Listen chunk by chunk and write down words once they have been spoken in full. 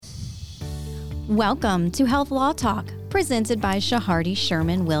Welcome to Health Law Talk, presented by Shahardi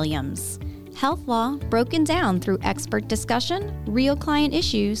Sherman Williams. Health law broken down through expert discussion, real client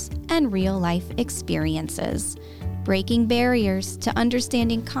issues, and real-life experiences. Breaking barriers to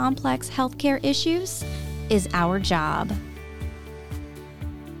understanding complex healthcare issues is our job.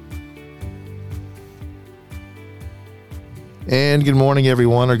 And good morning,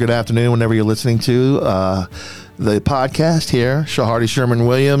 everyone, or good afternoon, whenever you're listening to the podcast here. Shahardi Sherman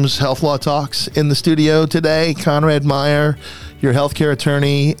Williams, Health Law Talks in the studio today. Conrad Meyer, your healthcare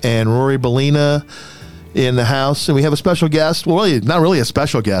attorney, and Rory Bellina in the house. And we have a special guest. Well, really, not really a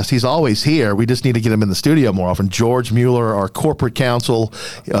special guest. He's always here. We just need to get him in the studio more often. George Mueller, our corporate counsel,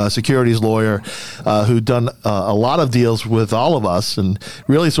 securities lawyer, who's done a lot of deals with all of us and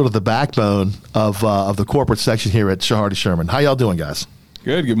really sort of the backbone of the corporate section here at Shahardi Sherman. How y'all doing, guys?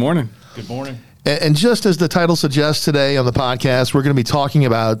 Good. Good morning. Good morning. And just as the title suggests today on the podcast, we're going to be talking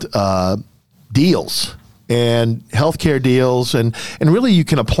about deals and healthcare deals. And really you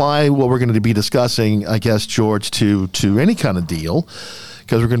can apply what we're going to be discussing, I guess, George, to any kind of deal,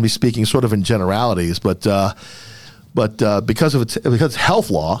 because we're going to be speaking sort of in generalities. But because it's health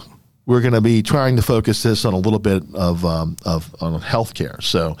law, we're going to be trying to focus this on a little bit of on healthcare.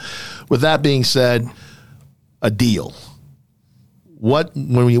 So with that being said, a deal.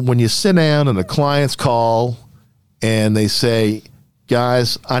 When you sit down and the clients call and they say,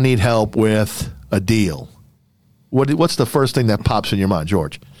 guys, I need help with a deal, what's the first thing that pops in your mind,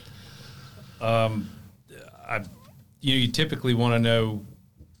 George? You typically want to know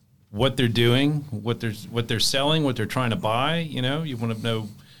what they're doing, what they're selling, what they're trying to buy. You want to know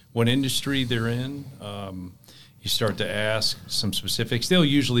what industry they're in. You start to ask some specifics. They'll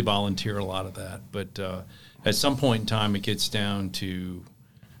usually volunteer a lot of that, but at some point in time, it gets down to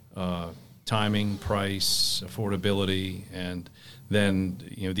timing, price, affordability, and then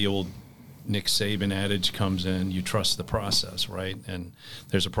the old Nick Saban adage comes in: you trust the process, right? And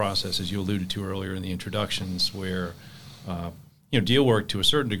there's a process, as you alluded to earlier in the introductions, where deal work to a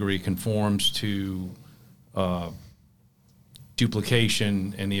certain degree conforms to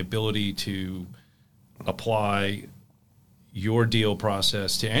duplication and the ability to apply your deal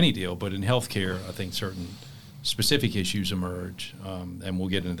process to any deal. But in healthcare, I think certain specific issues emerge, and we'll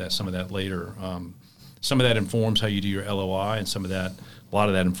get into some of that later. Some of that informs how you do your LOI, and a lot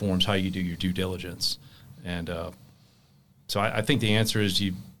of that informs how you do your due diligence. And so I think the answer is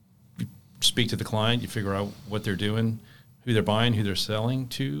you speak to the client, you figure out what they're doing, who they're buying, who they're selling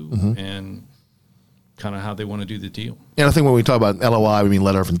to, and kind of how they want to do the deal. And I think when we talk about LOI, we mean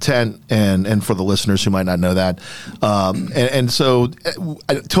letter of intent, and for the listeners who might not know that. And so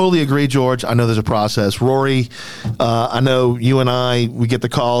I totally agree, George. I know there's a process. Rory, I know you and we get the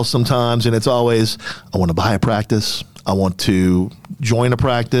calls sometimes, and it's always, I want to buy a practice. I want to join a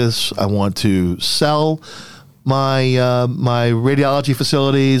practice. I want to sell my radiology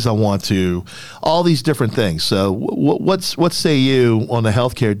facilities. I want to all these different things. So what say you on the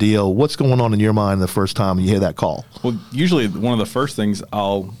healthcare deal? What's going on in your mind the first time you hear that call? Well, usually one of the first things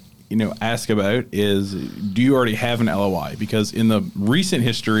I'll ask about is, do you already have an LOI? Because in the recent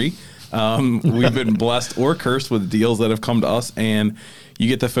history, we've been blessed or cursed with deals that have come to us, and you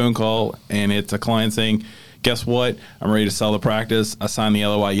get the phone call and it's a client saying, guess what? I'm ready to sell the practice. I signed the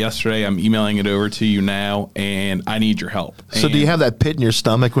LOI yesterday. I'm emailing it over to you now, and I need your help. So do you have that pit in your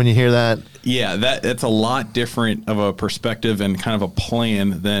stomach when you hear that? Yeah, that's a lot different of a perspective and kind of a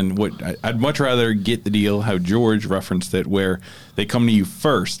plan than what I'd much rather get the deal, how George referenced it, where they come to you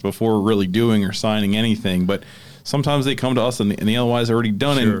first before really doing or signing anything. But sometimes they come to us and the LOI is already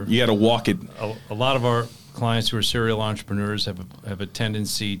done, sure, and you got to walk it. A lot of our clients who are serial entrepreneurs have a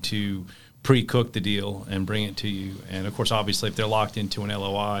tendency to pre-cook the deal and bring it to you. And of course, obviously, if they're locked into an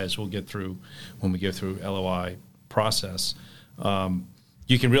LOI, as we'll get through when we go through LOI process,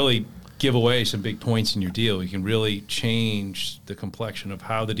 you can really give away some big points in your deal. You can really change the complexion of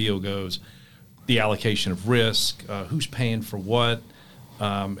how the deal goes, the allocation of risk, who's paying for what.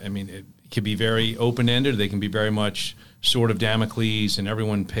 It can be very open-ended. They can be very much sword of Damocles, and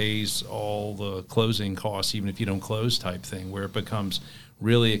everyone pays all the closing costs, even if you don't close type thing, where it becomes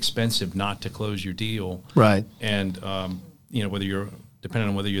really expensive not to close your deal. Right. And, depending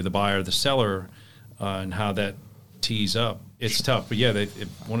on whether you're the buyer or the seller, and how that tees up, it's tough. But yeah,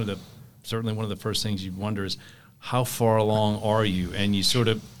 certainly one of the first things you wonder is, how far along are you? And you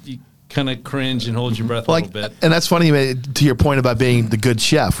kind of cringe and hold your breath a little bit. And that's funny, to your point about being the good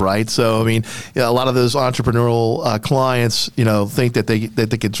chef, right? So, a lot of those entrepreneurial clients, think that they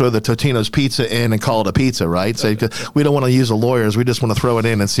can throw the Totino's pizza in and call it a pizza, right? So we don't want to use the lawyers. We just want to throw it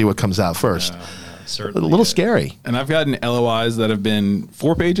in and see what comes out first. certainly. A little scary. And I've gotten LOIs that have been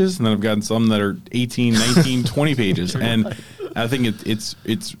 4 pages, and then I've gotten some that are 18, 19, 20 pages. And I think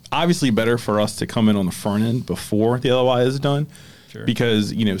it's obviously better for us to come in on the front end before the LOI is done. Sure.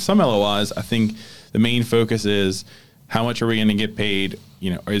 Because, some LOIs, I think the main focus is how much are we going to get paid?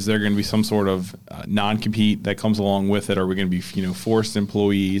 Is there going to be some sort of non-compete that comes along with it? Are we going to be, forced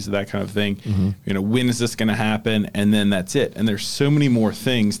employees, that kind of thing? Mm-hmm. When is this going to happen? And then that's it. And there's so many more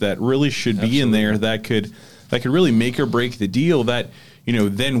things that really should be in there that could really make or break the deal that,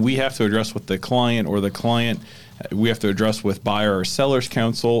 then we have to address with the client, or the client we have to address with buyer or seller's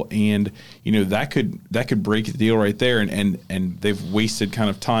counsel. And, that could break the deal right there. And they've wasted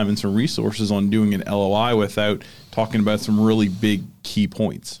kind of time and some resources on doing an LOI without talking about some really big key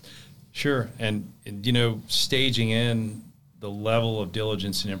points. Sure. And staging in the level of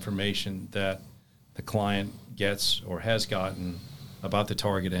diligence and information that the client gets or has gotten about the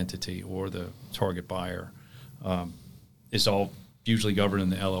target entity or the target buyer is all usually governed in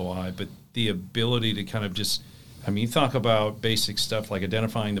the LOI. But the ability to kind of you talk about basic stuff like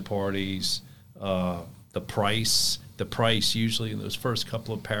identifying the parties, the price usually in those first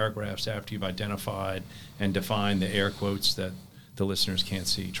couple of paragraphs after you've identified and defined the air quotes that the listeners can't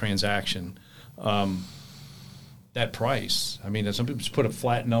see, transaction, that price. Some people just put a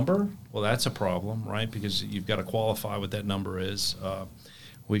flat number. Well, that's a problem, right? Because you've got to qualify what that number is.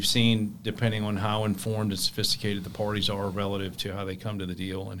 We've seen, depending on how informed and sophisticated the parties are relative to how they come to the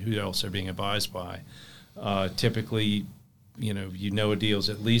deal and who else they're being advised by, typically, a deal is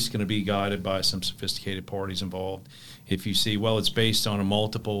at least going to be guided by some sophisticated parties involved. If you see, it's based on a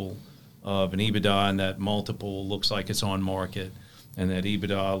multiple of an EBITDA, and that multiple looks like it's on market, and that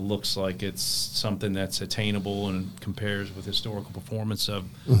EBITDA looks like it's something that's attainable and compares with historical performance of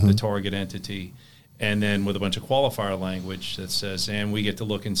the target entity, and then with a bunch of qualifier language that says, and we get to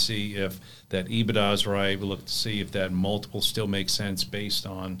look and see if that EBITDA is right, we look to see if that multiple still makes sense based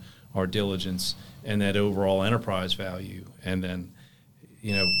on our diligence and that overall enterprise value. And then,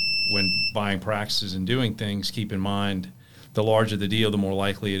 when buying practices and doing things, keep in mind, the larger the deal, the more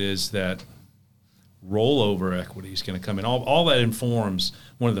likely it is that rollover equity is going to come in. All that informs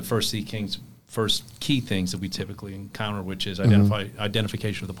one of the first key things that we typically encounter, which is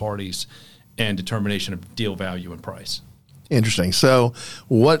identification of the parties and determination of deal value and price. Interesting. So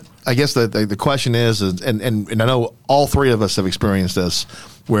what, I guess the question is, and I know all three of us have experienced this,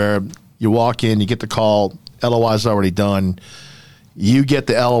 where you walk in, you get the call, LOI is already done, you get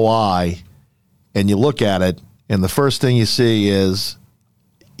the LOI, and you look at it, and the first thing you see is,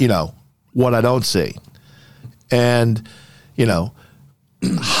 what I don't see. And,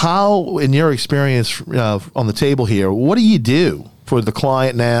 how, in your experience on the table here, what do you do for the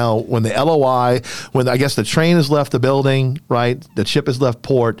client now when the LOI, when I guess the train has left the building, right? The ship has left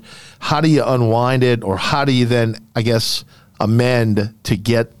port. How do you unwind it, or how do you then, I guess, amend to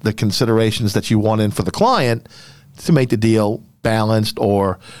get the considerations that you want in for the client to make the deal balanced,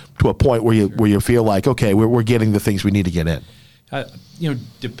 or to a point where you feel like, okay, we're getting the things we need to get in?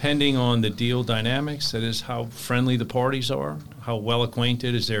 Depending on the deal dynamics, that is how friendly the parties are, how well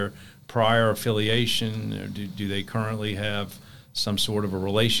acquainted, is there prior affiliation, or do they currently have some sort of a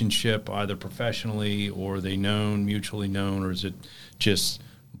relationship, either professionally or are they mutually known, or is it just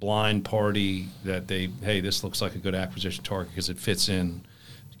blind party that this looks like a good acquisition target because it fits in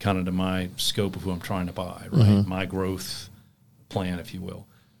kind of to my scope of who I'm trying to buy, right? My growth plan, if you will.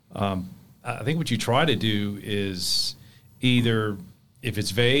 I think what you try to do is either, if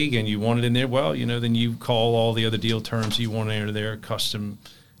it's vague and you want it in there, then you call all the other deal terms you want in there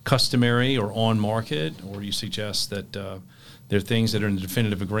customary or on market, or you suggest that there are things that are in the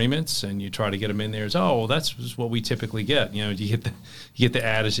definitive agreements, and you try to get them in there as, that's what we typically get. You get the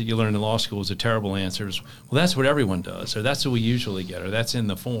adage that you learn in law school is the terrible answers. Well, that's what everyone does, or that's what we usually get, or that's in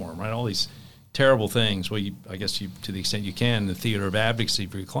the form, right? All these terrible things. Well, I guess to the extent you can, the theater of advocacy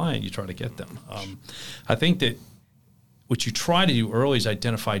for your client, you try to get them. I think that what you try to do early is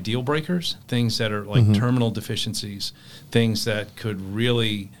identify deal breakers, things that are like terminal deficiencies, things that could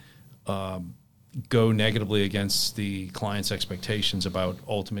really go negatively against the client's expectations about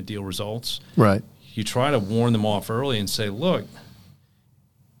ultimate deal results. Right. You try to warn them off early and say, look,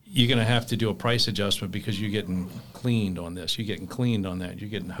 you're going to have to do a price adjustment because you're getting cleaned on this, you're getting cleaned on that, you're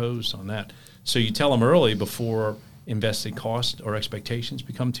getting hosed on that. So you tell them early before invested costs or expectations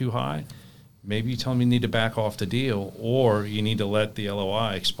become too high. Maybe you tell them you need to back off the deal, or you need to let the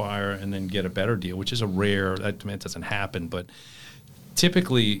LOI expire and then get a better deal, which is that doesn't happen. But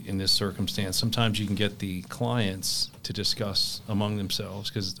typically in this circumstance, sometimes you can get the clients to discuss among themselves,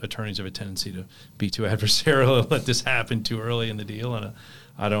 because attorneys have a tendency to be too adversarial and let this happen too early in the deal. And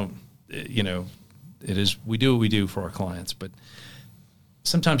I don't, it is, we do what we do for our clients, but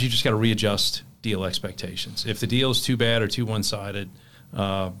sometimes you just got to readjust deal expectations. If the deal is too bad or too one-sided,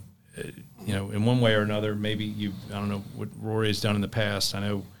 in one way or another, maybe I don't know what Rory has done in the past. I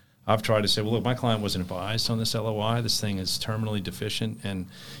know I've tried to say, well, look, my client wasn't advised on this LOI. This thing is terminally deficient, and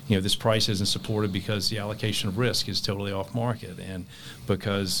this price isn't supported because the allocation of risk is totally off market, and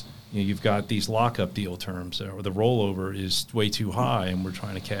because you've got these lockup deal terms, or the rollover is way too high, and we're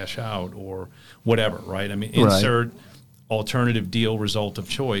trying to cash out, or whatever, right? I mean, insert alternative deal result of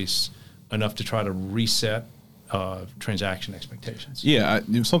choice enough to try to reset transaction expectations. Yeah,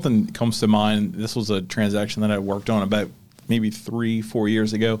 something comes to mind. This was a transaction that I worked on about maybe 3-4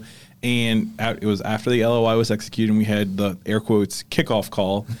 years ago, and it was after the LOI was executed, and we had the air quotes kickoff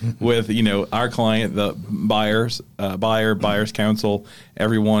call with our client, the buyer's counsel,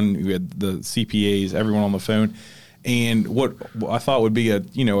 everyone. We had the CPAs, everyone on the phone, and what I thought would be a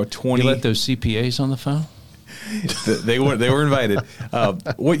 20. You let those CPAs on the phone? They were invited.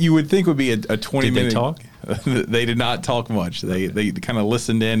 What you would think would be a 20-minute. Did they talk? They did not talk much. They kind of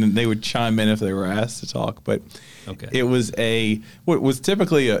listened in, and they would chime in if they were asked to talk. But it was what was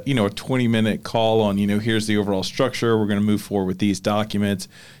typically a 20-minute call on here's the overall structure. We're going to move forward with these documents.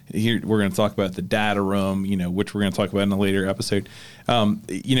 Here we're going to talk about the data room, which we're going to talk about in a later episode.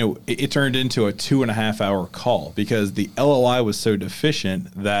 It turned into a 2.5-hour call because the LOI was so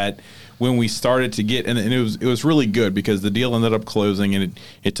deficient that when we started to get, and it was really good because the deal ended up closing, and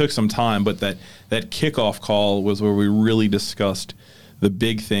it took some time, but that kickoff call was where we really discussed the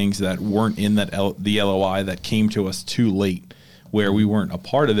big things that weren't in the LOI that came to us too late, where we weren't a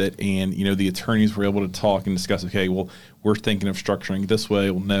part of it, and the attorneys were able to talk and discuss. Okay, well, we're thinking of structuring this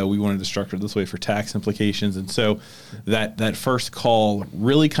way. Well, no, we wanted to structure it this way for tax implications, and so that first call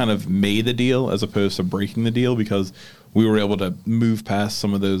really kind of made the deal as opposed to breaking the deal because we were able to move past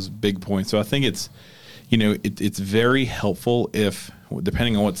some of those big points. So I think it's it's very helpful if,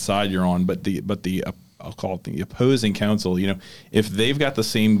 depending on what side you're on, but the I'll call it the opposing counsel, if they've got the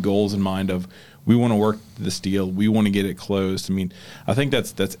same goals in mind of we want to work this deal, we want to get it closed. I mean, I think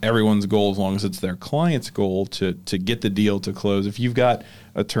that's everyone's goal as long as it's their client's goal to get the deal to close. If you've got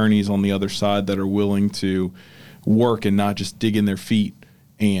attorneys on the other side that are willing to work and not just dig in their feet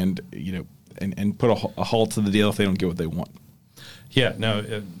and and put a halt to the deal if they don't get what they want. Yeah,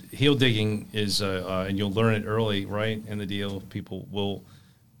 no, heel digging is, and you'll learn it early, right, in the deal. People will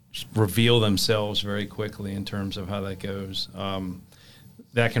reveal themselves very quickly in terms of how that goes.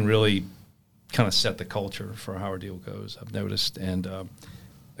 That can really kind of set the culture for how our deal goes, I've noticed. And,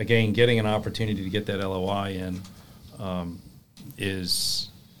 again, getting an opportunity to get that LOI in is...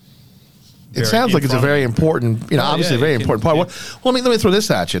 It sounds like it's a very important, obviously a very important part. Well, let me throw this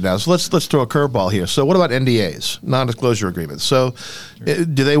at you now. So let's throw a curveball here. So what about NDAs, non-disclosure agreements? So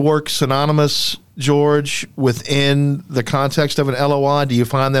do they work synonymous, George, within the context of an LOI? Do you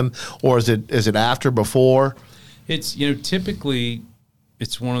find them, or is it after, before? It's typically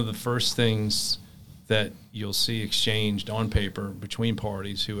it's one of the first things that you'll see exchanged on paper between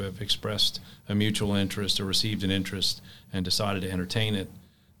parties who have expressed a mutual interest or received an interest and decided to entertain it.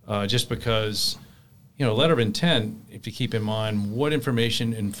 Just because, letter of intent, if you keep in mind what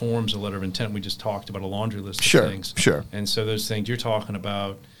information informs a letter of intent, we just talked about a laundry list of things. Sure. And so those things you're talking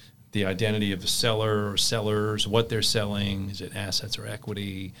about, the identity of the seller or sellers, what they're selling, is it assets or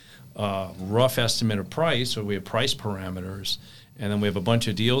equity, rough estimate of price, so we have price parameters, and then we have a bunch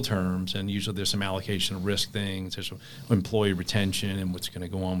of deal terms, and usually there's some allocation of risk things, there's employee retention and what's going to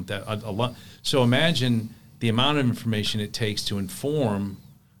go on with that. A lot. So imagine the amount of information it takes to inform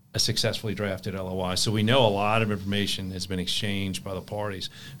a successfully drafted LOI. So we know a lot of information has been exchanged by the parties.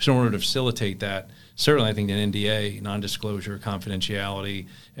 So in order to facilitate that, certainly I think an NDA, non-disclosure, confidentiality,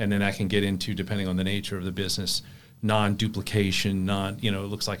 and then I can get into, depending on the nature of the business, non-duplication, it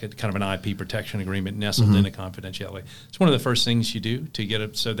looks like a kind of an IP protection agreement nestled in a confidentiality. It's one of the first things you do to get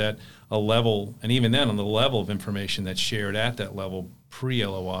it so that a level, and even then on the level of information that's shared at that level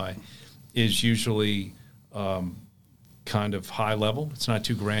pre-LOI is usually kind of high level. It's not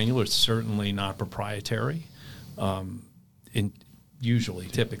too granular. It's certainly not proprietary,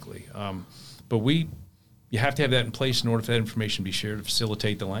 typically. But you have to have that in place in order for that information to be shared to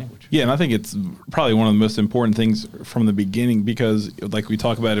facilitate the language. Yeah, and I think it's probably one of the most important things from the beginning because, like we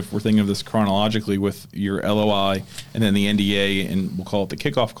talk about, if we're thinking of this chronologically with your LOI and then the NDA, and we'll call it the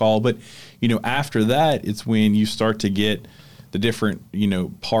kickoff call, but after that, it's when you start to get the different,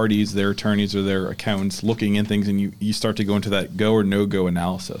 parties, their attorneys or their accountants looking in things, and you start to go into that go or no-go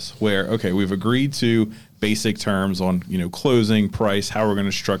analysis where, okay, we've agreed to basic terms on, closing, price, how we're going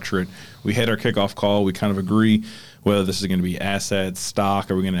to structure it. We had our kickoff call. We kind of agree whether this is going to be assets,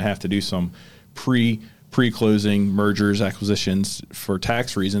 stock, are we going to have to do some pre-closing mergers, acquisitions for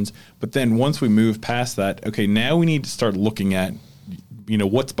tax reasons. But then once we move past that, okay, now we need to start looking at,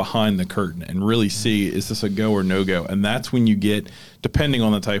 what's behind the curtain and really see, is this a go or no go? And that's when you get, depending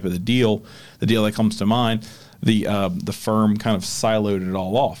on the type of the deal that comes to mind, the firm kind of siloed it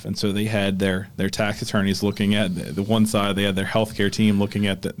all off. And so they had their tax attorneys looking at the one side, they had their healthcare team looking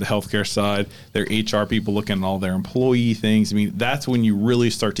at the healthcare side, their HR people looking at all their employee things. I mean, that's when you really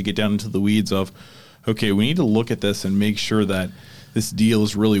start to get down into the weeds of, okay, we need to look at this and make sure that this deal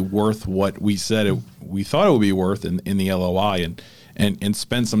is really worth what we said we thought it would be worth in the LOI, and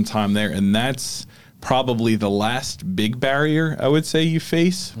spend some time there. And that's probably the last big barrier I would say you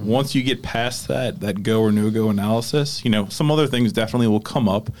face. Mm-hmm. Once you get past that go or no go analysis, some other things definitely will come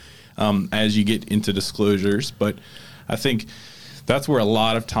up as you get into disclosures. But I think that's where a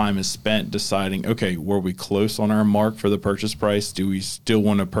lot of time is spent deciding, okay, were we close on our mark for the purchase price? Do we still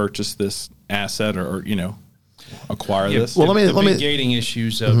want to purchase this asset or acquire this? Well, let me gating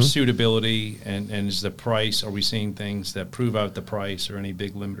issues of suitability and is the price, are we seeing things that prove out the price or any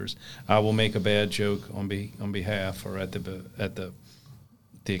big limiters? I will make a bad joke on behalf or at the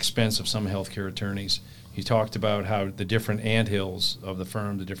expense of some healthcare attorneys. He talked about how the different anthills of the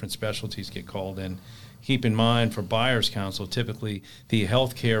firm, the different specialties get called in. Keep in mind, for buyer's counsel, typically the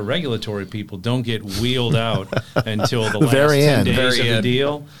healthcare regulatory people don't get wheeled out until the last 10 days of the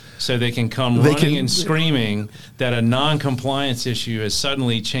deal, so they can come running and screaming that a non-compliance issue has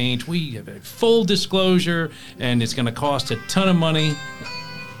suddenly changed. We have a full disclosure, and it's going to cost a ton of money,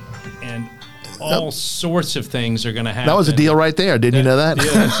 and all sorts of things are going to happen. That was a deal right there. Didn't you know that?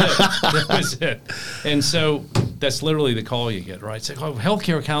 Yeah, that's it. That was it. And so that's literally the call you get, right? It's like,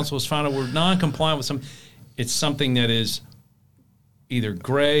 healthcare counsel has found out we're non-compliant with some. It's something that is either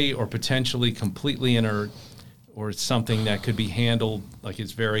gray or potentially completely inert, or it's something that could be handled like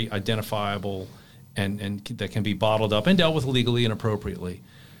it's very identifiable and that can be bottled up and dealt with legally and appropriately.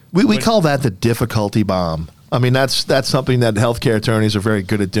 We call that the difficulty bomb. I mean, that's something that healthcare attorneys are very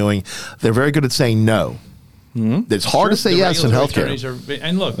good at doing. They're very good at saying no. Mm-hmm. It's hard to say yes in healthcare.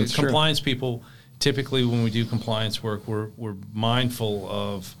 And look, the compliance people, typically when we do compliance work, we're mindful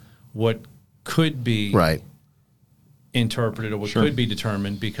of what could be interpreted or what could be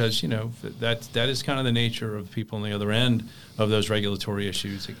determined, because that is kind of the nature of people on the other end of those regulatory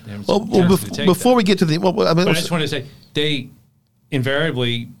issues. Before we get to the, but I just wanted to say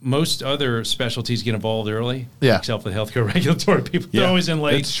invariably, most other specialties get involved early, except for the healthcare regulatory people. They're always in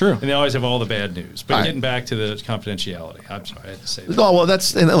late. That's true. And they always have all the bad news. But getting back to the confidentiality, I'm sorry, I had to say that. Oh, well,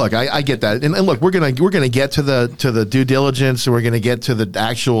 and look, I get that. And look, we're gonna get to the due diligence, and we're gonna get to the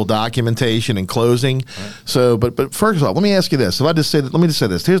actual documentation and closing. Right. So, but first of all, let me ask you this. Let me just say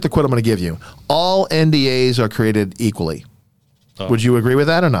this. Here's the quote I'm gonna give you. All NDAs are created equally. Oh. Would you agree with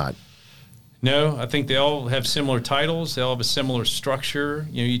that or not? No, I think they all have similar titles. They all have a similar structure.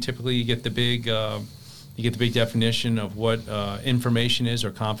 You typically get the big definition of what information is,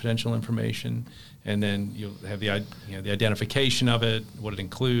 or confidential information, and then you'll have the identification of it, what it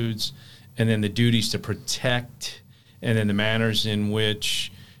includes, and then the duties to protect, and then the manners in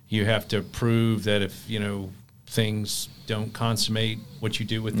which you have to prove that if things don't consummate, what you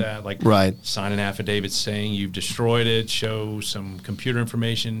do with that, like sign an affidavit saying you've destroyed it, show some computer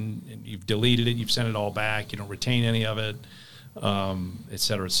information, and you've deleted it, you've sent it all back, you don't retain any of it, et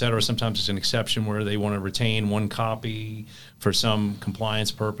cetera, et cetera. Sometimes it's an exception where they want to retain one copy for some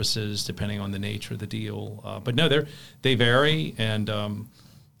compliance purposes, depending on the nature of the deal. But no, they vary, and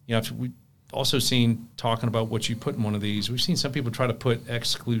we also seen, talking about what you put in one of these, we've seen some people try to put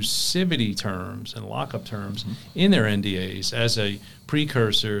exclusivity terms and lockup terms in their NDAs as a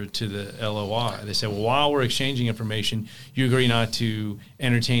precursor to the LOI. They say, well, while we're exchanging information, you agree not to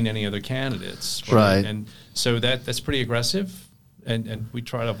entertain any other candidates. Right. And so that's pretty aggressive, and we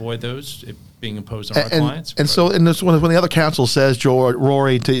try to avoid those being imposed on our clients. And so when the other counsel says,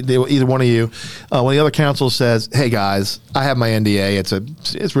 Rory, to either one of you, when the other counsel says, hey guys, I have my NDA,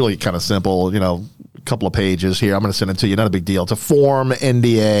 it's really kind of simple, a couple of pages here, I'm going to send it to you, not a big deal. It's a form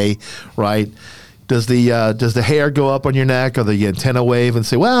NDA, right? Does the hair go up on your neck, or the antenna wave and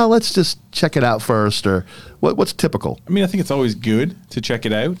say, well, let's just check it out first, or what's typical? I mean, I think it's always good to check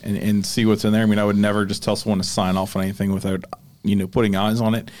it out and see what's in there. I mean, I would never just tell someone to sign off on anything without putting eyes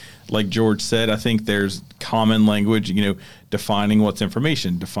on it. Like George said, I think there's common language, defining what's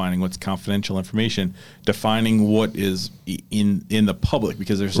information, defining what's confidential information, defining what is in the public,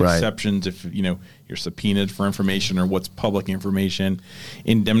 because there's exceptions if, you're subpoenaed for information or what's public information,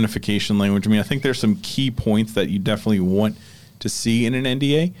 indemnification language. I mean, I think there's some key points that you definitely want to see in an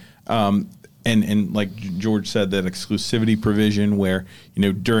NDA. And like George said, that exclusivity provision where,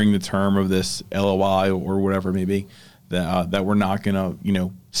 during the term of this LOI or whatever it may be, that we're not going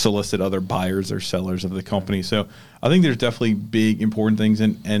to, solicit other buyers or sellers of the company. So I think there's definitely big, important things.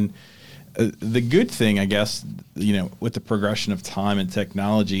 And the good thing, I guess, with the progression of time and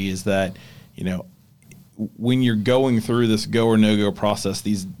technology is that, when you're going through this go or no-go process,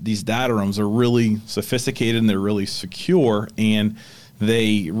 these data rooms are really sophisticated and they're really secure, and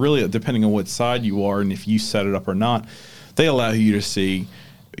they really, depending on what side you are and if you set it up or not, they allow you to see,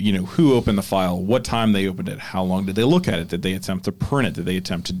 who opened the file, what time they opened it, how long did they look at it, did they attempt to print it, did they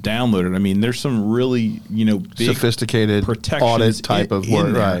attempt to download it? I mean, there's some really, big sophisticated audit type of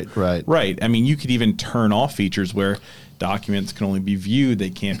work. Right. I mean, you could even turn off features where documents can only be viewed, they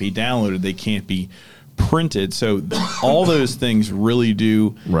can't be downloaded, they can't be printed. So all those things really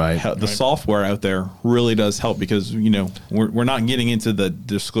do the software out there really does help, because we're not getting into the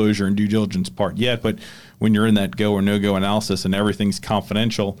disclosure and due diligence part yet, but when you're in that go or no go analysis and everything's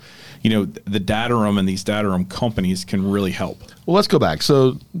confidential, the data room and these data room companies can really help. Well, let's go back.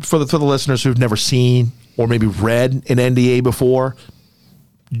 So for the listeners who've never seen or maybe read an NDA before,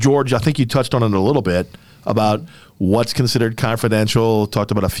 George, I think you touched on it a little bit about what's considered confidential,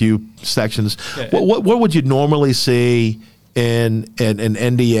 talked about a few sections. Yeah. What would you normally see in an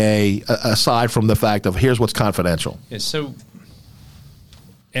NDA aside from the fact of here's what's confidential? Yeah, so,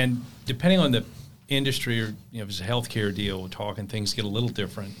 and depending on the industry, or if it's a healthcare deal, we're talking, things get a little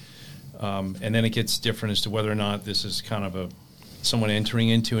different. And then it gets different as to whether or not this is kind of someone entering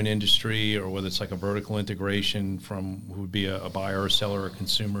into an industry, or whether it's like a vertical integration from who would be a buyer or seller or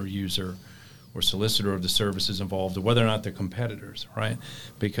consumer user or solicitor of the services involved, or whether or not they're competitors, right?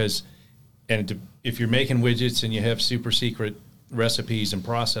 Because if you're making widgets and you have super secret recipes and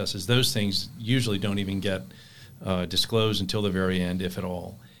processes, those things usually don't even get disclosed until the very end, if at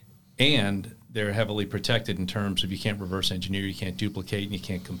all. And they're heavily protected in terms of you can't reverse engineer, you can't duplicate, and you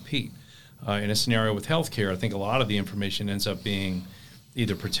can't compete. In a scenario with healthcare, I think a lot of the information ends up being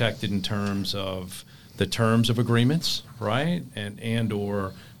either protected in terms of the terms of agreements, right, and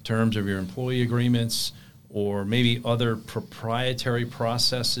or terms of your employee agreements, or maybe other proprietary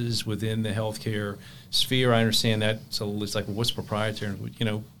processes within the healthcare sphere. I understand that. So it's like, well, what's proprietary?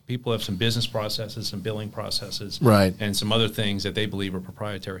 People have some business processes, some billing processes, right, and some other things that they believe are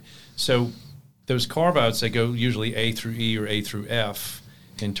proprietary. So those carve-outs, they go usually A through E or A through F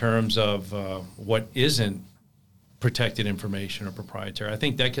in terms of what isn't protected information or proprietary. I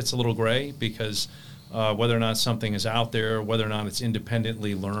think that gets a little gray, because whether or not something is out there, whether or not it's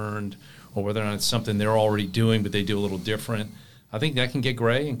independently learned, or whether or not it's something they're already doing but they do a little different, I think that can get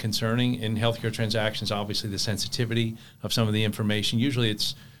gray and concerning in healthcare transactions. Obviously, the sensitivity of some of the information, usually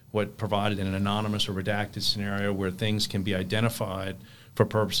it's what provided in an anonymous or redacted scenario where things can be identified for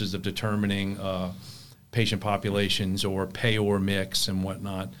purposes of determining patient populations or payor mix and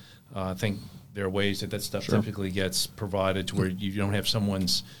whatnot. I think there are ways that stuff typically gets provided to where you don't have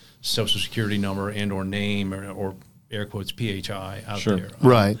someone's social security number and or name or air quotes PHI out there.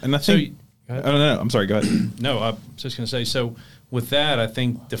 Right. And I think, I don't know. I'm sorry, go ahead. No, I was just going to say, so with that, I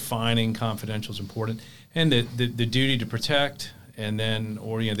think defining confidential is important, and the duty to protect, and then,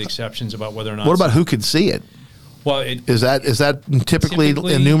 or the exceptions about whether or not. What about who can see it? Well, is that typically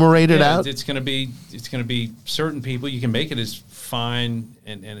enumerated out? It's going to be certain people. You can make it as fine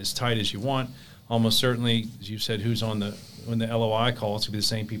and as tight as you want. Almost certainly, as you said, who's on the LOI call, it's going to be the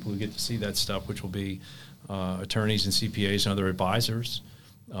same people who get to see that stuff, which will be attorneys and CPAs and other advisors,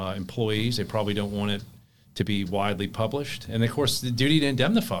 employees. They probably don't want it to be widely published. And, of course, the duty to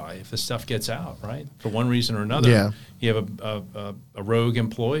indemnify if the stuff gets out, right, for one reason or another. Yeah. You have a rogue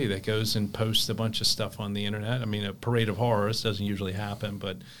employee that goes and posts a bunch of stuff on the Internet. I mean, a parade of horrors doesn't usually happen,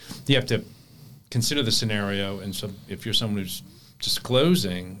 but you have to consider the scenario. And so if you're someone who's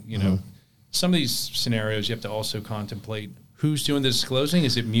disclosing, some of these scenarios you have to also contemplate who's doing the disclosing.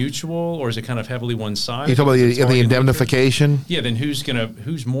 Is it mutual, or is it kind of heavily one-sided? You talking about the indemnification? Yeah, then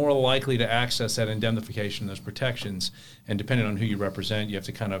who's more likely to access that indemnification, those protections? And depending on who you represent, you have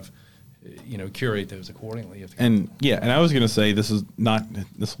to kind of curate those accordingly. And I was going to say this will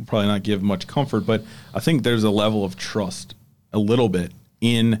probably not give much comfort, but I think there's a level of trust a little bit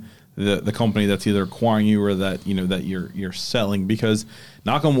in the company that's either acquiring you or that that you're selling, because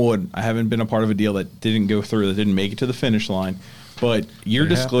knock on wood, I haven't been a part of a deal that didn't go through, that didn't make it to the finish line, but you're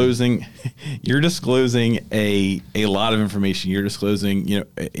disclosing a lot of information. You're disclosing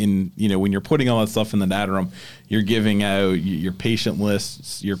when you're putting all that stuff in the data room, you're giving out your patient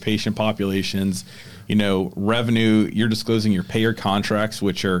lists, your patient populations, revenue. You're disclosing your payer contracts,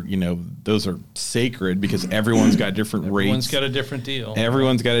 which are, those are sacred because everyone's got different rates. Everyone's got a different deal.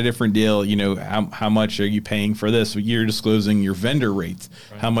 Everyone's got a different deal. How much are you paying for this? You're disclosing your vendor rates,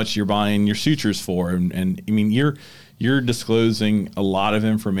 how much you're buying your sutures for. And I mean, you're disclosing a lot of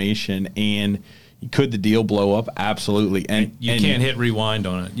information. And could the deal blow up? Absolutely. And you can't hit rewind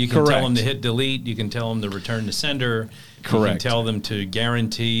on it. You can tell them to hit delete. You can tell them to return to sender. Correct. You can tell them to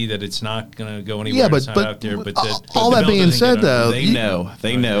guarantee that it's not going to go anywhere. Yeah, it's not out there. But all that being said, though,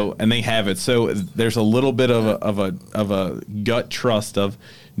 they know, and they have it. So there's a little bit of a gut trust of,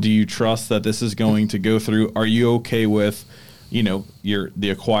 do you trust that this is going to go through? Are you okay with, the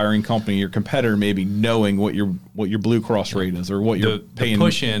acquiring company, your competitor, maybe knowing what your Blue Cross rate is or what you're paying? The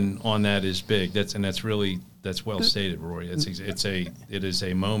push in on that is big. That's well stated, Rory. It is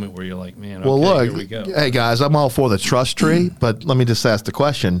a moment where you're like, man, well, okay, look, here we go. Hey guys, I'm all for the trust tree, but let me just ask the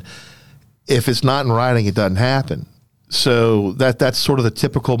question: if it's not in writing, it doesn't happen. So that's sort of the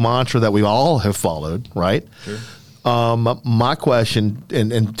typical mantra that we all have followed, right? Sure. My question,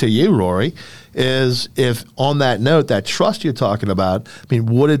 and to you, Rory, is if on that note, that trust you're talking about, I mean,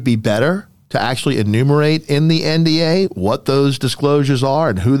 would it be better to actually enumerate in the NDA what those disclosures are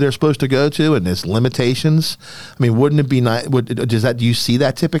and who they're supposed to go to and its limitations? I mean, wouldn't it be nice? Do you see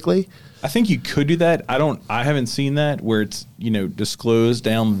that typically? I think you could do that. I haven't seen that where it's, disclosed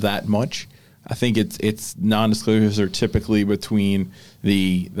down that much. I think it's non-disclosures are typically between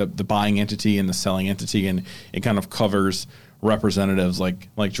the buying entity and the selling entity, and it kind of covers representatives like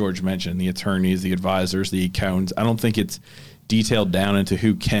George mentioned, the attorneys, the advisors, the accountants. I don't think it's detailed down into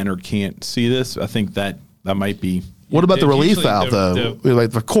who can or can't see this. I think that might be. What about the relief valve, though?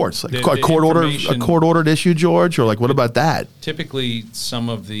 Like the courts, like a court ordered issue, George, or like what about that? Typically, some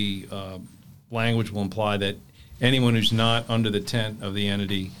of the language will imply that anyone who's not under the tent of the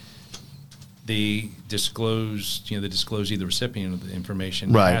entity, the disclosed either recipient of the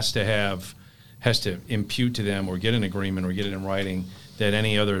information has to impute to them or get an agreement or get it in writing that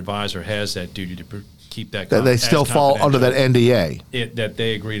any other advisor has that duty to keep that. That they still fall under that NDA. That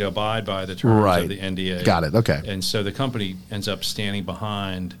they agree to abide by the terms of the NDA. Got it. Okay. And so the company ends up standing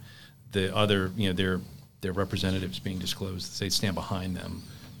behind the other, their representatives being disclosed. They stand behind them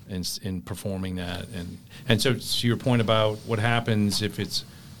in performing that. And so to your point about what happens if it's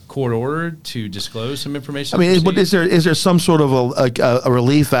court ordered to disclose some information. I mean, but is there some sort of a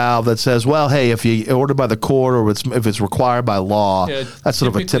relief valve that says, well, hey, if you ordered by the court or if it's required by law, that's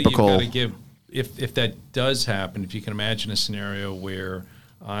sort of a typical. If that does happen, if you can imagine a scenario where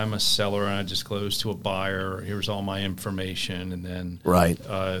I'm a seller and I disclose to a buyer, here's all my information, and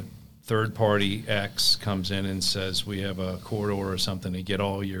then third party X comes in and says we have a court order or something to get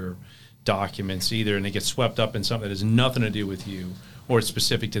all your documents either, and they get swept up in something that has nothing to do with you, or it's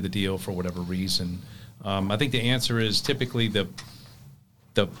specific to the deal for whatever reason. I think the answer is typically the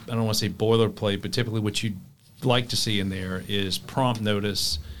I don't want to say boilerplate, but typically what you'd like to see in there is prompt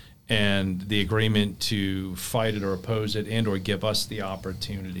notice and the agreement to fight it or oppose it, and or give us the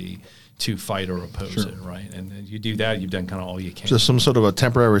opportunity to fight or oppose it, right? And you do that, you've done kind of all you can. Just some sort of a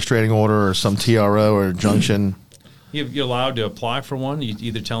temporary restraining order or some TRO or injunction. You're allowed to apply for one. You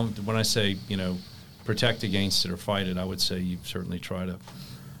either tell them, when I say, protect against it or fight it, I would say you certainly try to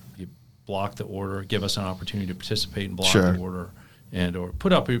block the order, give us an opportunity to participate and block the order, and or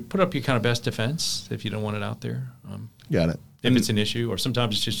put up your kind of best defense if you don't want it out there. Got it. If it's an issue, or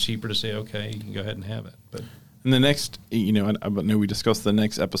sometimes it's just cheaper to say, okay, you can go ahead and have it. But in the next, I know we discussed the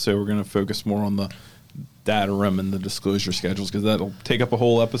next episode, we're going to focus more on the data room and the disclosure schedules because that'll take up a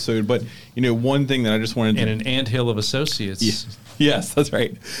whole episode. But, one thing that I just wanted to... And an anthill of associates. Yes, that's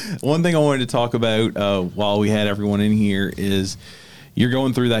right. One thing I wanted to talk about while we had everyone in here is you're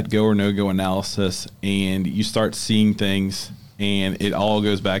going through that go or no-go analysis and you start seeing things and it all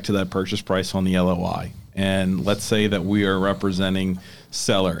goes back to that purchase price on the LOI. And let's say that we are representing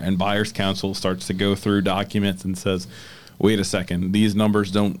seller and buyer's counsel starts to go through documents and says, wait a second, these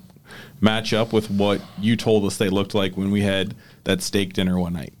numbers don't match up with what you told us they looked like when we had that steak dinner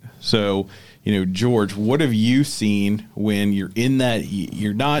one night. So, George, what have you seen when you're in that?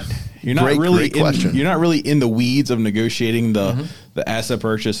 You're not really in the weeds of negotiating the asset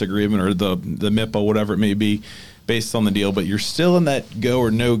purchase agreement or the MIPA, whatever it may be, based on the deal, but you're still in that go or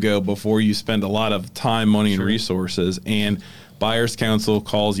no go before you spend a lot of time, money, and resources. And buyer's counsel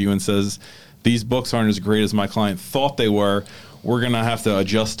calls you and says, these books aren't as great as my client thought they were. We're going to have to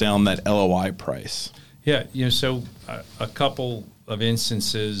adjust down that LOI price. Yeah, so a couple of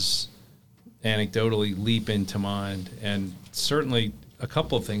instances anecdotally leap into mind, and certainly a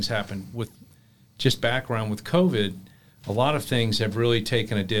couple of things happened with just background with COVID. a lot of things have really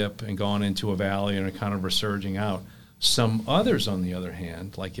taken a dip and gone into a valley and are kind of resurging out. Some others, on the other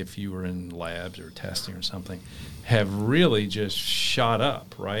hand, like if you were in labs or testing or something, have really just shot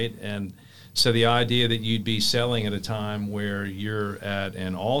up, right? And so the idea that you'd be selling at a time where you're at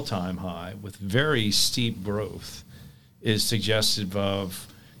an all-time high with very steep growth is suggestive of,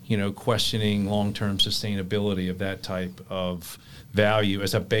 questioning long-term sustainability of that type of value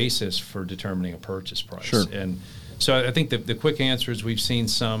as a basis for determining a purchase price. Sure. And so I think the quick answer is we've seen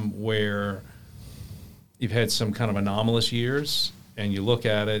some where you've had some kind of anomalous years, and you look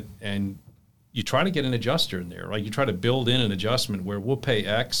at it and you try to get an adjuster in there, right? You try to build in an adjustment where we'll pay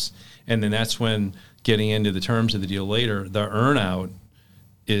X, and then that's when, getting into the terms of the deal later, the earn-out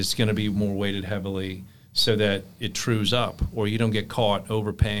is going to be more weighted heavily so that it trues up, or you don't get caught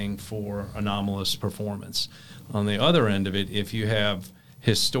overpaying for anomalous performance. On the other end of it, if you have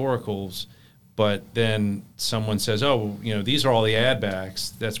historicals, but then someone says, oh, these are all the add backs,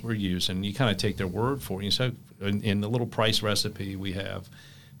 that's what we're using, you kind of take their word for it. So in the little price recipe, we have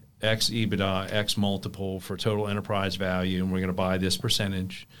X EBITDA, X multiple for total enterprise value, and we're going to buy this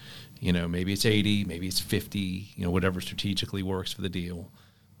percentage. Maybe it's 80, maybe it's 50, whatever strategically works for the deal.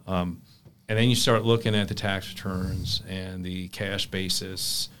 And then you start looking at the tax returns and the cash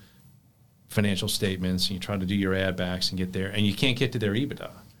basis financial statements, and you try to do your add backs and get there, and you can't get to their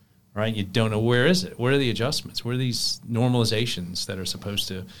EBITDA, right? You don't know where is it? Where are the adjustments? Where are these normalizations that are supposed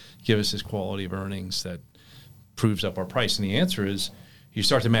to give us this quality of earnings that proves up our price? And the answer is you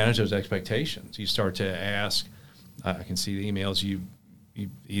start to manage those expectations. You start to ask, I can see the emails, either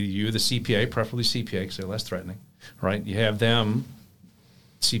you or the CPA, preferably CPA because they're less threatening, right? You have them,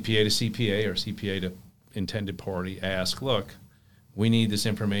 CPA to CPA or CPA to intended party, ask, look, we need this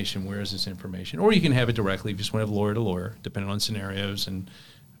information. Where is this information? Or you can have it directly if you just want to have lawyer to lawyer, depending on scenarios and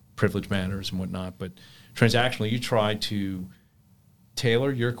privilege matters and whatnot. But transactionally, you try to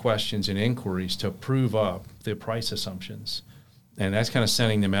tailor your questions and inquiries to prove up the price assumptions. And that's kind of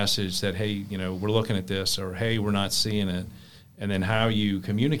sending the message that, hey, we're looking at this, or hey, we're not seeing it. And then how you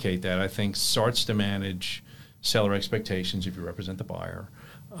communicate that, I think, starts to manage seller expectations if you represent the buyer.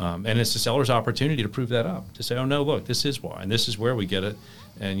 And it's the seller's opportunity to prove that up, to say, oh, no, look, this is why, and this is where we get it,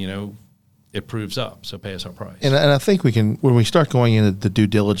 and, it proves up, so pay us our price. And I think we can, when we start going into the due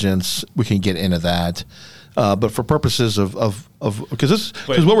diligence, we can get into that. But for purposes of because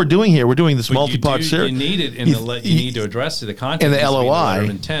what we're doing here, we're doing this multi-part series. You need it you need to address the content in the LOI, the letter of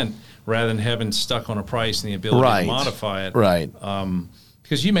intent, rather than having stuck on a price and the ability to modify it. Right.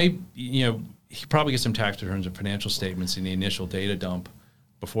 Because you may, you probably get some tax returns and financial statements in the initial data dump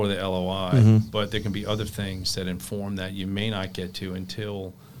before the LOI, but there can be other things that inform that you may not get to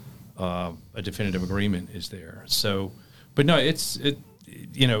until a definitive agreement is there. So, but no,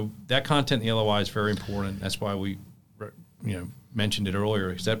 that content in the LOI is very important. That's why we, mentioned it earlier,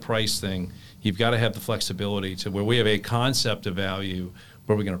 because that price thing, you've got to have the flexibility to where we have a concept of value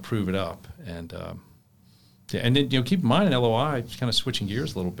where we're going to prove it up. And then, keep in mind in LOI, just kind of switching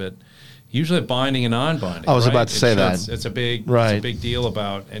gears a little bit, usually binding and non-binding. I was about to say that. It's a big deal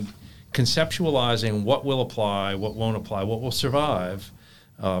about and conceptualizing what will apply, what won't apply, what will survive,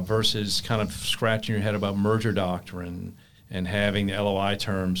 versus kind of scratching your head about merger doctrine and having the LOI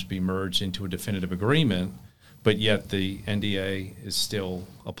terms be merged into a definitive agreement, but yet the NDA is still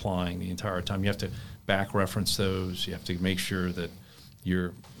applying the entire time. You have to back reference those. You have to make sure that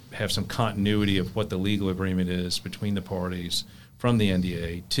you have some continuity of what the legal agreement is between the parties from the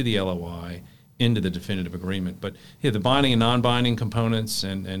NDA to the LOI into the definitive agreement. But the binding and non-binding components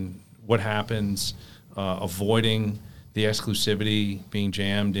and what happens, avoiding the exclusivity being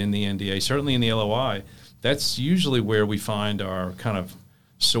jammed in the NDA, certainly in the LOI, that's usually where we find our kind of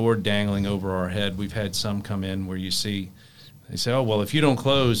sword dangling over our head. We've had some come in where they say, oh, well, if you don't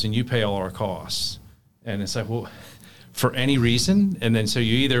close, then you pay all our costs. And it's like, well, for any reason? And then so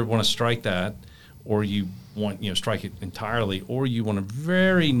you either want to strike that, or you want, strike it entirely, or you want to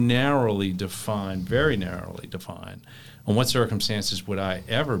very narrowly define on what circumstances would I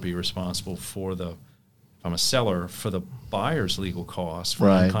ever be responsible for if I'm a seller, for the buyer's legal costs for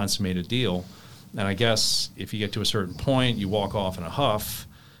an unconsummated deal. And I guess if you get to a certain point, you walk off in a huff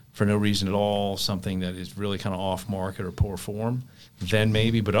for no reason at all, something that is really kind of off market or poor form, then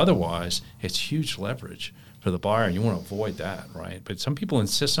maybe. But otherwise, it's huge leverage for the buyer, and you want to avoid that, right? But some people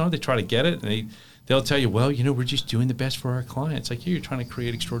insist on it. They try to get it, and they'll tell you, well, we're just doing the best for our clients. Like, you're trying to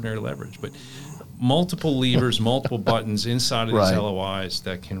create extraordinary leverage. But multiple levers, multiple buttons inside of these LOIs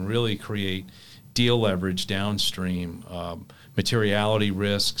that can really create deal leverage downstream, materiality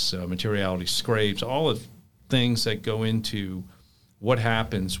risks, materiality scrapes, all the things that go into what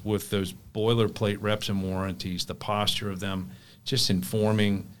happens with those boilerplate reps and warranties, the posture of them, just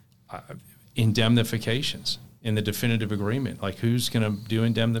informing indemnifications in the definitive agreement. Like, who's going to do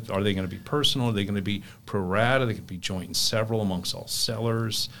indemnify? Are they going to be personal? Are they going to be pro rata? Are they going to be joint and several amongst all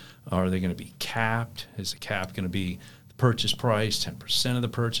sellers? Are they going to be capped? Is the cap going to be the purchase price, 10% of the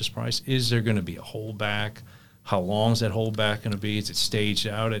purchase price? Is there going to be a holdback? How long is that holdback going to be? Is it staged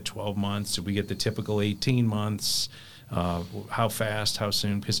out at 12 months? Do we get the typical 18 months? How fast? How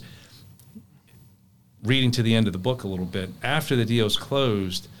soon? Because reading to the end of the book a little bit, after the deal's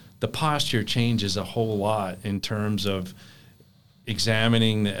closed, the posture changes a whole lot in terms of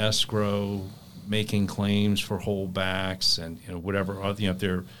examining the escrow, making claims for holdbacks, and whatever other, if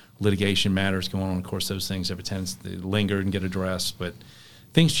there are litigation matters going on. Of course, those things have a tendency to linger and get addressed, but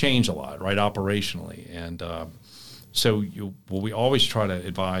things change a lot, right, operationally. And so what we always try to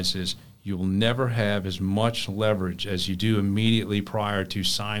advise is you'll never have as much leverage as you do immediately prior to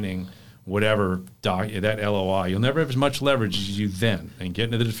signing whatever that LOI. You'll never have as much leverage as you then. And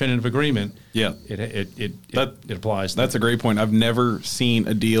getting to the definitive agreement, it applies. That's a great point. I've never seen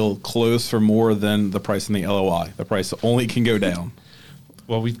a deal close for more than the price in the LOI. The price only can go down.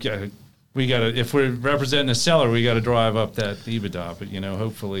 Well, we got to. If we're representing a seller, we got to drive up that EBITDA. But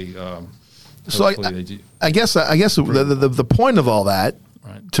hopefully, they do. I guess the point of all that,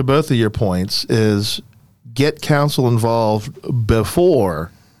 right, to both of your points, is get counsel involved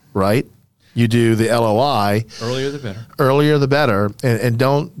before, right? You do the LOI. Earlier the better. Earlier the better, and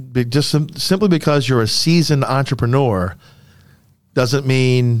don't be simply because you're a seasoned entrepreneur doesn't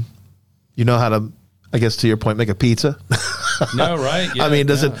mean you know how to. I guess to your point, make a pizza. No, right? Yeah, I mean,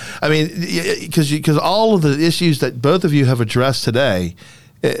 because all of the issues that both of you have addressed today,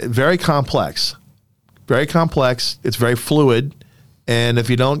 very complex. It's very fluid, and if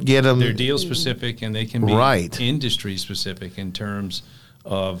you don't get them, they're deal specific, and they can be industry specific in terms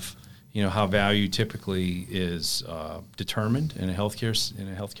of how value typically is determined in a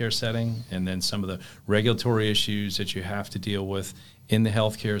healthcare setting, and then some of the regulatory issues that you have to deal with in the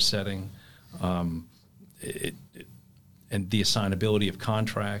healthcare setting. And the assignability of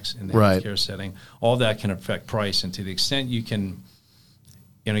contracts in the healthcare setting, all that can affect price. And to the extent you can,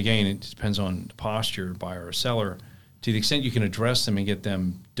 and again, it depends on the posture, buyer or seller, to the extent you can address them and get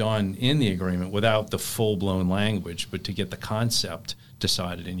them done in the agreement without the full-blown language, but to get the concept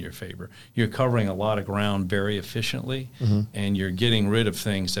decided in your favor, you're covering a lot of ground very efficiently, and you're getting rid of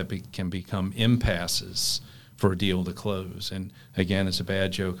things that can become impasses for a deal to close. And again, it's a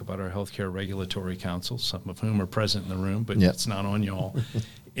bad joke about our healthcare regulatory council, some of whom are present in the room, but it's not on y'all.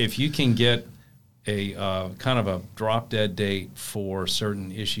 If you can get a kind of a drop-dead date for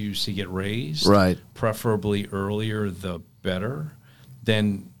certain issues to get raised, preferably earlier the better,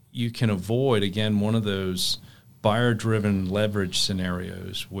 then you can avoid, again, one of those buyer-driven leverage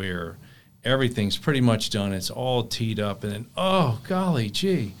scenarios where everything's pretty much done, it's all teed up, and then, oh, golly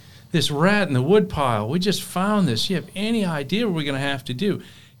gee, this rat in the woodpile, we just found this. You have any idea what we're going to have to do?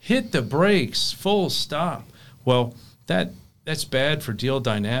 Hit the brakes, full stop. Well, that's bad for deal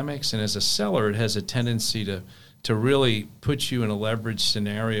dynamics, and as a seller, it has a tendency to really put you in a leverage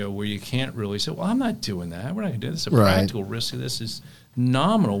scenario where you can't really say, well, I'm not doing that. We're not going to do this. The practical risk of this is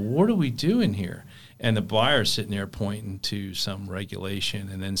nominal. What are we doing here? And the buyer's sitting there pointing to some regulation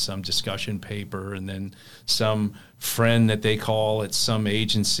and then some discussion paper and then some friend that they call at some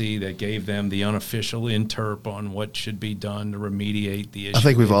agency that gave them the unofficial interp on what should be done to remediate the issue. I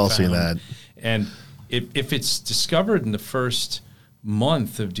think we've all seen that. And if it's discovered in the first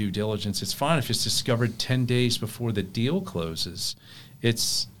month of due diligence, it's fine. If it's discovered 10 days before the deal closes,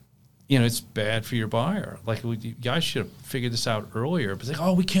 it's bad for your buyer. Like, you guys should have figured this out earlier. But it's like,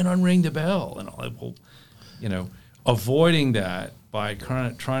 oh, we can't unring the bell. And all that. Well, avoiding that by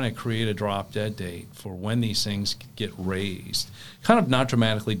trying to create a drop-dead date for when these things get raised, kind of not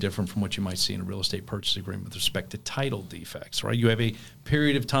dramatically different from what you might see in a real estate purchase agreement with respect to title defects, right? You have a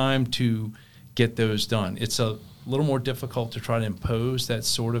period of time to get those done. It's a little more difficult to try to impose that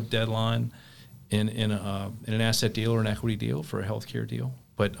sort of deadline in an asset deal or an equity deal for a healthcare deal.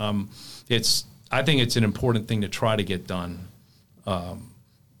 But I think it's an important thing to try to get done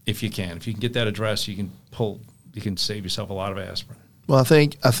if you can. If you can get that addressed, you can save yourself a lot of aspirin. Well, I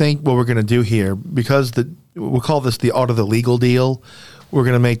think what we're going to do here, because we'll call this the art of the legal deal, we're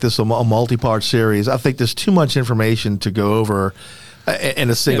going to make this a multi-part series. I think there's too much information to go over in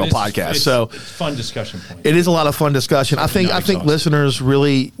a single podcast. It's a fun discussion point. It is a lot of fun discussion. I think listeners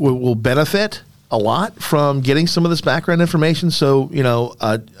really will benefit a lot from getting some of this background information. So,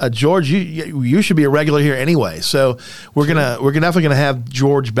 George, you should be a regular here anyway. So we're definitely gonna have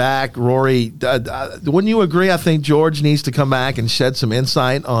George back. Rory, wouldn't you agree? I think George needs to come back and shed some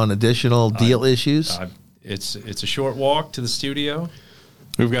insight on additional deal issues. It's a short walk to the studio.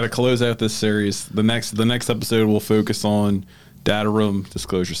 We've got to close out this series. The next episode will focus on data room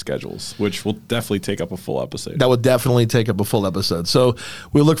disclosure schedules, which will definitely take up a full episode. That would definitely take up a full episode. So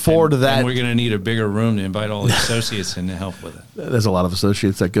we look forward to that. And we're going to need a bigger room to invite all the associates in to help with it. There's a lot of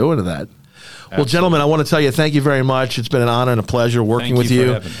associates that go into that. Well, gentlemen, I want to tell you thank you very much. It's been an honor and a pleasure working with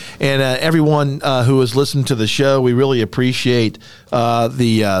you. And everyone who has listened to the show, we really appreciate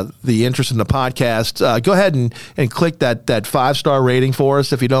the interest in the podcast. Go ahead and click that 5-star rating for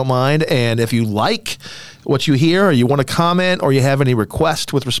us if you don't mind. And if you like what you hear, or you want to comment, or you have any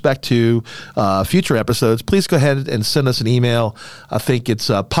requests with respect to future episodes, please go ahead and send us an email. I think it's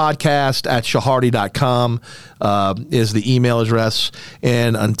podcast@shahardy.com is the email address.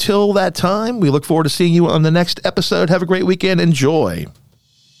 And until that time, we look forward to seeing you on the next episode. Have a great weekend. Enjoy.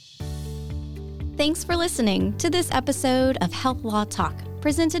 Thanks for listening to this episode of Health Law Talk,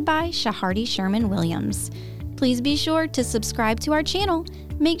 presented by Shahardy Sherman Williams. Please be sure to subscribe to our channel.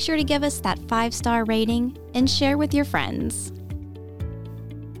 Make sure to give us that 5-star rating and share with your friends.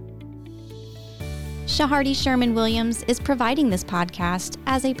 Shahardy Sherman Williams is providing this podcast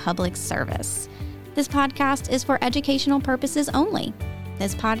as a public service. This podcast is for educational purposes only.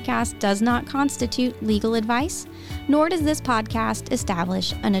 This podcast does not constitute legal advice, nor does this podcast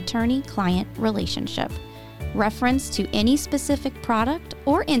establish an attorney-client relationship. Reference to any specific product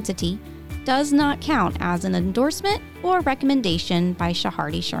or entity does not count as an endorsement or recommendation by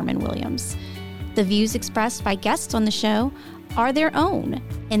Shahardy Sherman Williams. The views expressed by guests on the show are their own,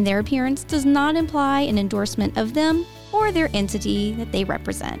 and their appearance does not imply an endorsement of them or their entity that they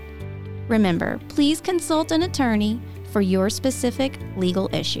represent. Remember, please consult an attorney for your specific legal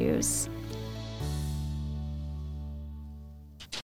issues.